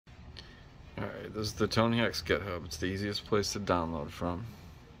Alright, this is the Tonyhax GitHub. It's the easiest place to download from.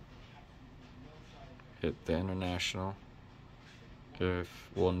 Hit the International. If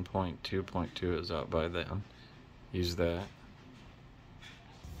 1.2.2 is out by then, use that.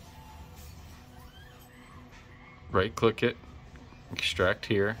 Right click it, extract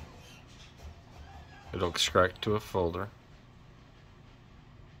here. It'll extract to a folder.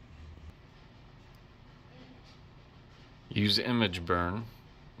 Use image burn.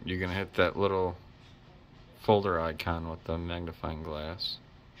 You're going to hit that little folder icon with the magnifying glass.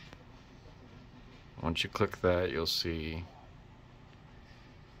 Once you click that, you'll see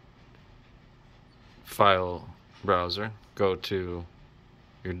file browser. Go to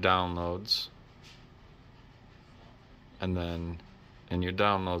your downloads, and then in your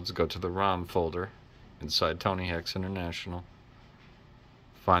downloads go to the ROM folder inside Tonyhax International.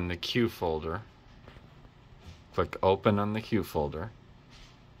 Find the Q folder. Click open on the Q folder.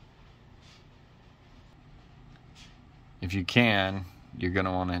 If you can, you're going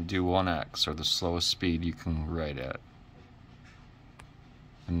to want to do 1x, or the slowest speed you can write at.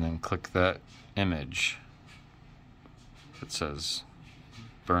 And then click that image that says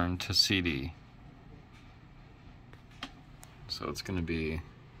burn to CD. So it's going to be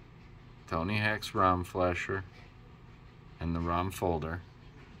Tonyhax-rom-flasher in the ROM folder.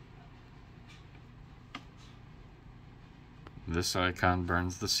 This icon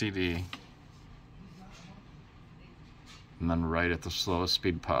burns the CD. And then write at the slowest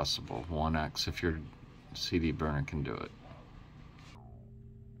speed possible, 1x if your CD burner can do it.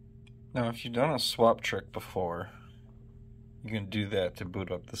 Now if you've done a swap trick before, you can do that to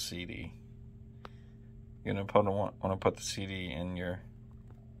boot up the CD. You're going to want to put the CD in your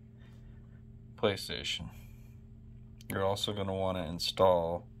PlayStation. You're also going to want to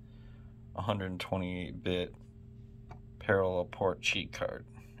install a 128-bit parallel port cheat card,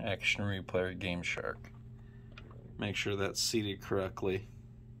 Action Replay gameshark. Make sure that's seated correctly.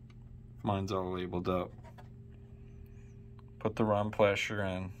 Mine's all labeled up. Put the ROM-flasher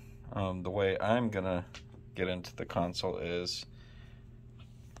in. The way I'm gonna get into the console is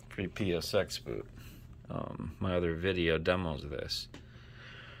free PSX boot. My other video demos this.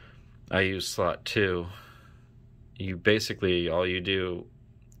 I use slot 2. You basically, all you do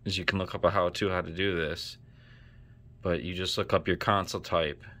is you can look up a how-to how to do this, but you just look up your console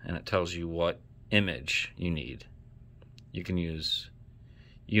type and it tells you what image you need. You can use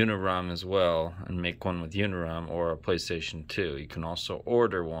Unirom as well and make one with Unirom or a PlayStation 2. You can also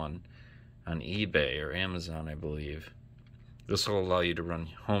order one on eBay or Amazon, I believe. This will allow you to run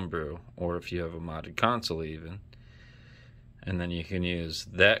Homebrew, or if you have a modded console even. And then you can use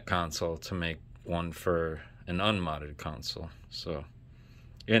that console to make one for an unmodded console. So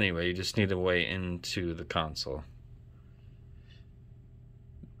anyway, you just need a way into the console.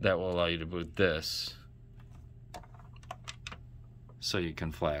 That will allow you to boot this, so you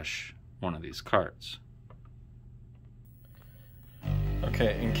can flash one of these cards.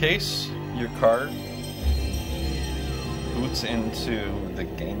 Okay, in case your card boots into the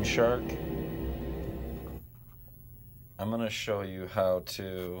gameshark, I'm going to show you how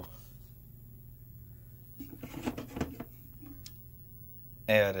to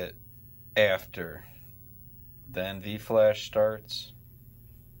add it after the NV flash starts.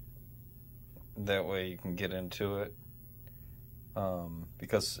 That way you can get into it.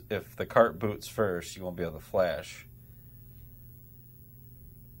 Because if the cart boots first, you won't be able to flash.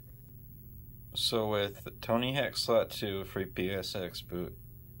 So with Tonyhax Slot 2 free PSX boot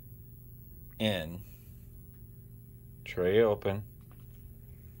in, tray open,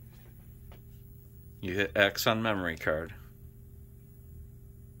 you hit X on memory card.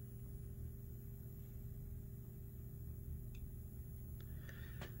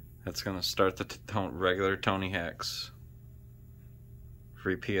 That's going to start the regular Tonyhax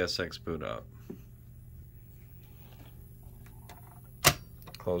free PSX boot up.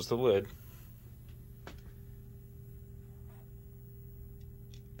 Close the lid.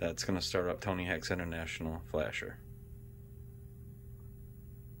 That's going to start up Tonyhax International Flasher.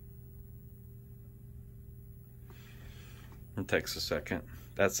 It takes a second.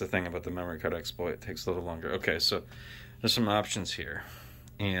 That's the thing about the memory card exploit. It takes a little longer. Okay, so there's some options here.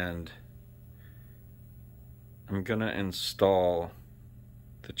 And I'm going to install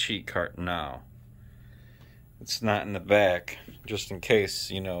the cheat cart now. It's not in the back, just in case,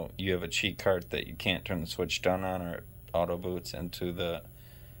 you know, you have a cheat cart that you can't turn the switch down on, or it auto boots into the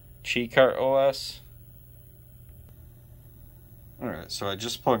cheat cart OS. Alright, so I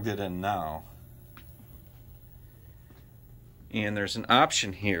just plugged it in now. And there's an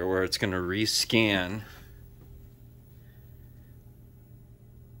option here where it's going to rescan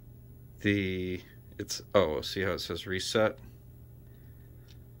it's O. See how it says reset?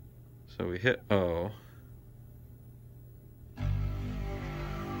 So we hit O.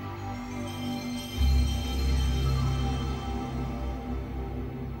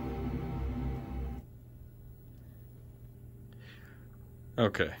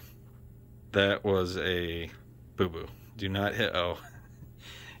 Okay, that was a boo-boo. Do not hit O.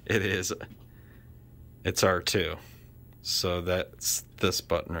 It's R2. So that's this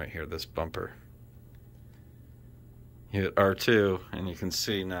button right here, this bumper. You hit R2 and you can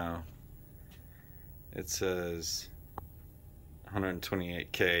see now it says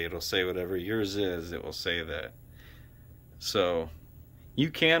 128K. It'll say whatever yours is, it will say that. So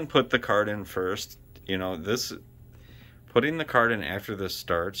you can put the card in first. You know, this putting the card in after this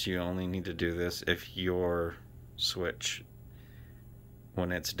starts, you only need to do this if your Switch,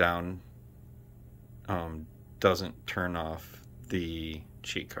 when it's down, doesn't turn off the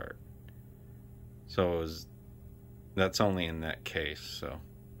cheat card. So that's only in that case. So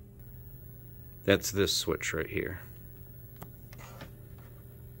that's this switch right here.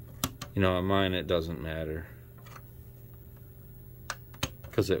 You know, on mine it doesn't matter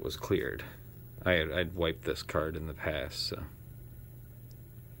because it was cleared. I'd wiped this card in the past, so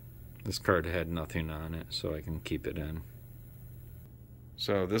this card had nothing on it, so I can keep it in.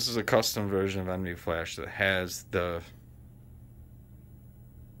 So this is a custom version of Homebrew Flash that has the,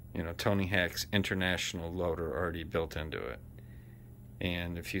 you know, Tonyhax International loader already built into it.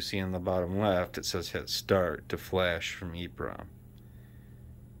 And if you see on the bottom left, it says hit start to flash from EEPROM.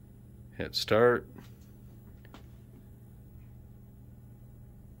 Hit start.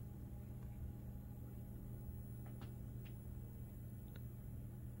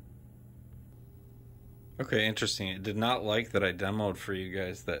 Okay, interesting. It did not like that I demoed for you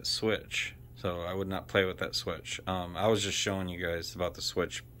guys that switch, so I would not play with that switch. I was just showing you guys about the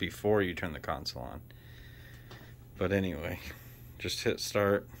switch before you turn the console on. But anyway, just hit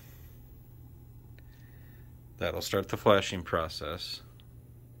start. That'll start the flashing process.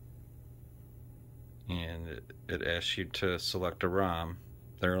 And it asks you to select a ROM.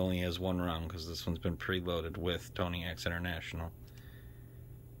 There only is one ROM because this one's been preloaded with Tonyhax International.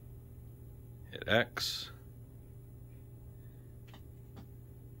 Hit X.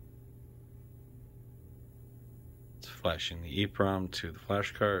 It's flashing the EEPROM to the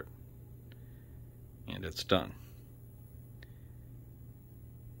flash cart, and it's done.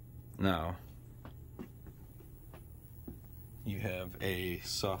 Now you have a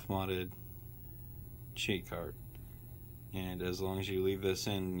soft-modded cheat card, and as long as you leave this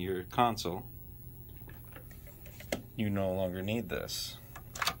in your console, you no longer need this.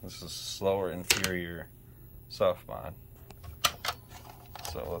 This is slower, inferior soft mod.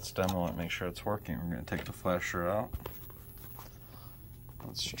 So let's demo it, make sure it's working. We're going to take the flasher out.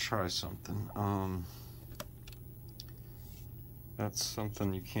 Let's try something. That's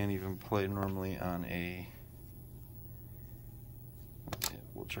something you can't even play normally on a... Yeah,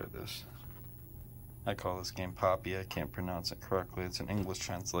 we'll try this. I call this game Poppy. I can't pronounce it correctly. It's an English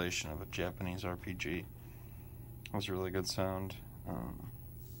translation of a Japanese RPG. It was a really good sound.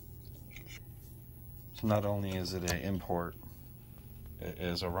 So not only is it an import, it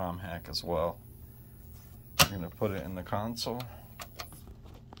is a ROM hack as well. I'm going to put it in the console.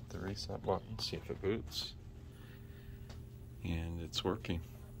 Hit the reset button, see if it boots. And it's working.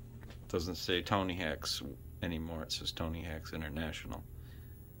 It doesn't say Tonyhax anymore, it says Tonyhax International.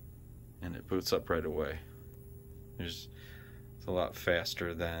 And it boots up right away. It's a lot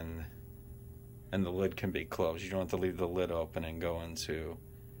faster than... And the lid can be closed. You don't have to leave the lid open and go into,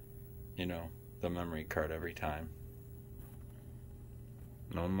 you know, the memory card every time.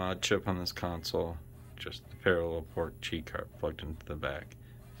 No mod chip on this console, just the parallel port cheat card plugged into the back.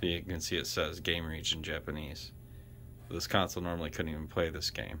 So you can see it says game region Japanese. This console normally couldn't even play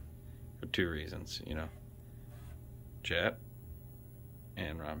this game for two reasons, you know, Jap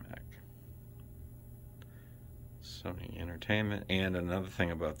and ROM hack. Sony Entertainment. And another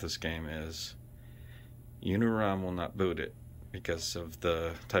thing about this game is Unirom will not boot it because of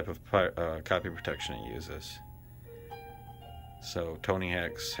the type of copy protection it uses. So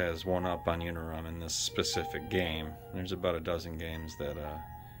Tonyhax has one up on Unirom in this specific game. There's about a dozen games that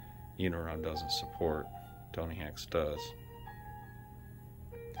Unirom doesn't support. Tonyhax does.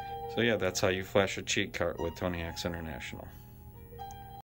 So yeah, that's how you flash a cheat cart with Tonyhax International.